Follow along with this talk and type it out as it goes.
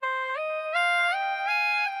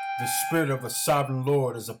The Spirit of the Sovereign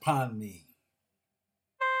Lord is upon me,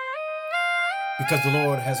 because the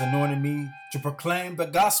Lord has anointed me to proclaim the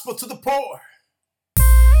gospel to the poor.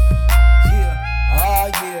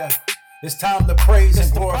 Yeah. It's time to praise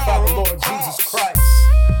and glorify the Lord Jesus Christ.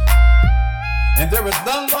 And there is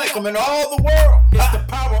none like him in all the world. It's the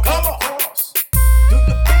power of the cross. Do you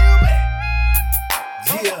feel me?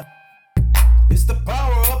 Yeah. It's the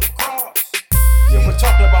power of the cross. Yeah, we're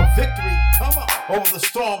talking about victory. Come on. Over the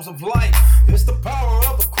storms of life. It's the power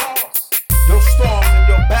of the cross. Your storms and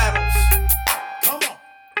your battles. Come on.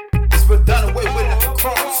 It's been done away with at the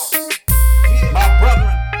cross. Yeah. My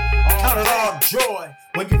brethren, count it all joy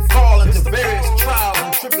when you fall into various trials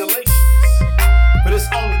and tribulations. But it's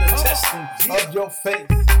only the testing of your faith.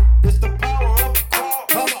 It's the power of the cross.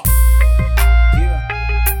 Come on. Yeah.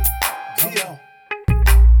 Come on.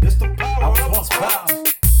 It's the power of the cross. Bound.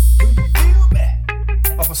 Do you feel me?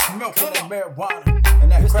 Of a smoking and marijuana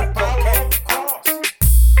and that crack cocaine.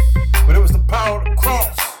 But it was the power of the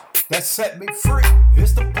cross that set me free.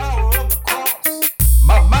 It's the power of the cross.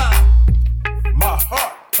 My mind, my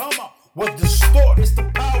heart, come on, was distorted. It's the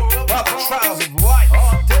power of by the trials of life.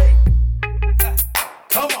 All day.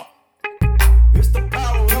 Come on. It's the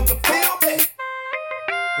power of the feel me.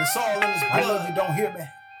 It's all in his blood. I know you don't hear me.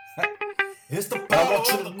 It's the power of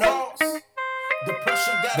the cross.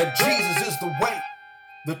 Depression got that Jesus is the way,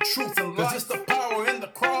 the truth, and life. Because it's the power in the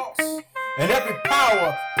cross. And every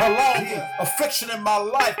power prolonging affliction in my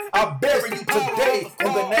life, I bury you today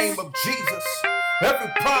in the name of Jesus. Every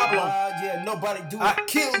problem, nobody do it. I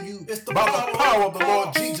kill you by the power of the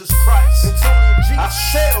Lord Jesus Christ. It's only Jesus. I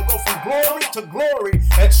shall go from glory to glory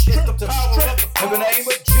and strength to strength in the name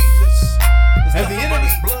of Jesus. And the enemy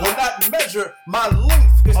will not measure my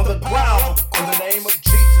length on the ground in the name of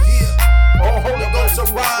Jesus. Oh, Holy Ghost,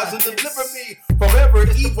 arise and deliver me from every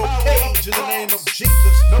evil cage in the name of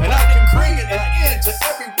Jesus. And I can bring an end to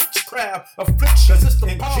every witchcraft affliction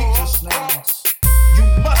in Jesus' name. You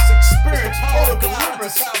must experience total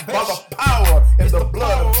deliverance by the power and the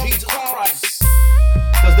blood of Jesus Christ.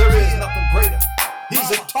 Because there is nothing greater. He's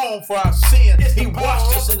atoned for our sin. He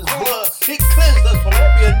washed us in his blood. He cleansed us from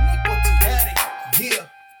every iniquity. Yeah,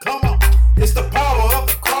 come on. It's the power of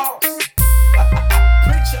the cross.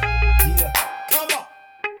 Preacher. Yeah, come on.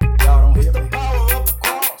 Y'all don't hear me. It's the power of the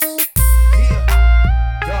cross. Yeah,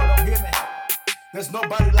 y'all don't hear me. There's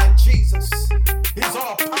nobody like Jesus. He's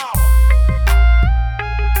all power.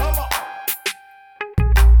 Come on.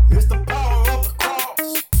 It's the power of the cross.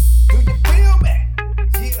 Do you feel me?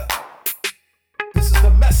 Yeah. This is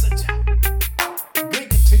the message. Bring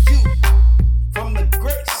it to you from the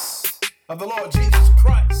grace of the Lord Jesus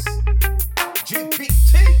Christ.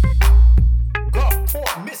 GPT,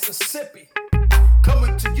 Gulfport, Mississippi.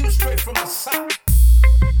 Coming to you straight from the south.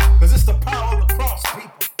 Because it's the power of the cross,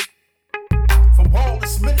 people. From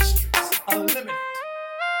Wallace Ministries, Unlimited.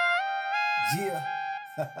 Yeah.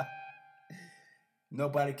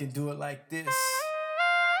 Nobody can do it like this.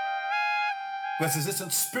 Because it's in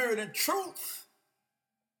spirit and truth.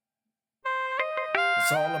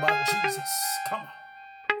 It's all about Jesus. Come on.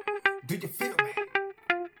 Do you feel me?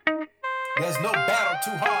 There's no battle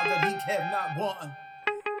too hard that he have not won.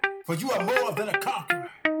 For you are more than a conqueror.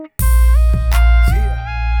 Yeah.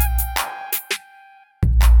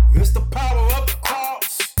 It's the power of the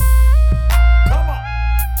cross. Come on.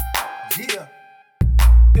 Yeah.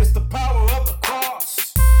 It's the power of the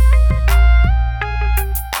cross.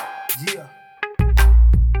 Yeah.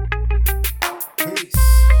 Peace,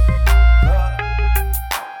 love,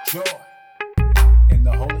 joy in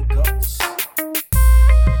the Holy Ghost.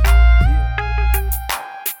 Yeah.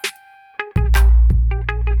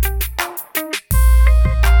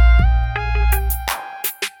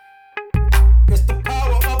 It's the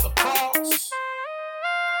power of the cross.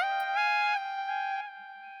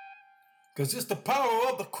 Because it's the power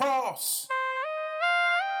of the cross.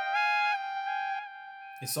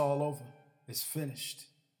 It's all over. It's finished.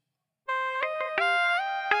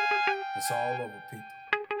 It's all over, people.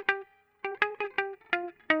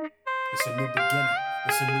 It's a new beginning.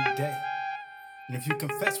 It's a new day. And if you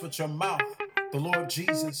confess with your mouth the Lord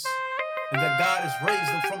Jesus and that God has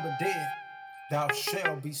raised him from the dead, thou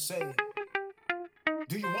shalt be saved.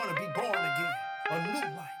 Do you want to be born again? A new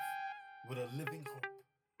life with a living hope.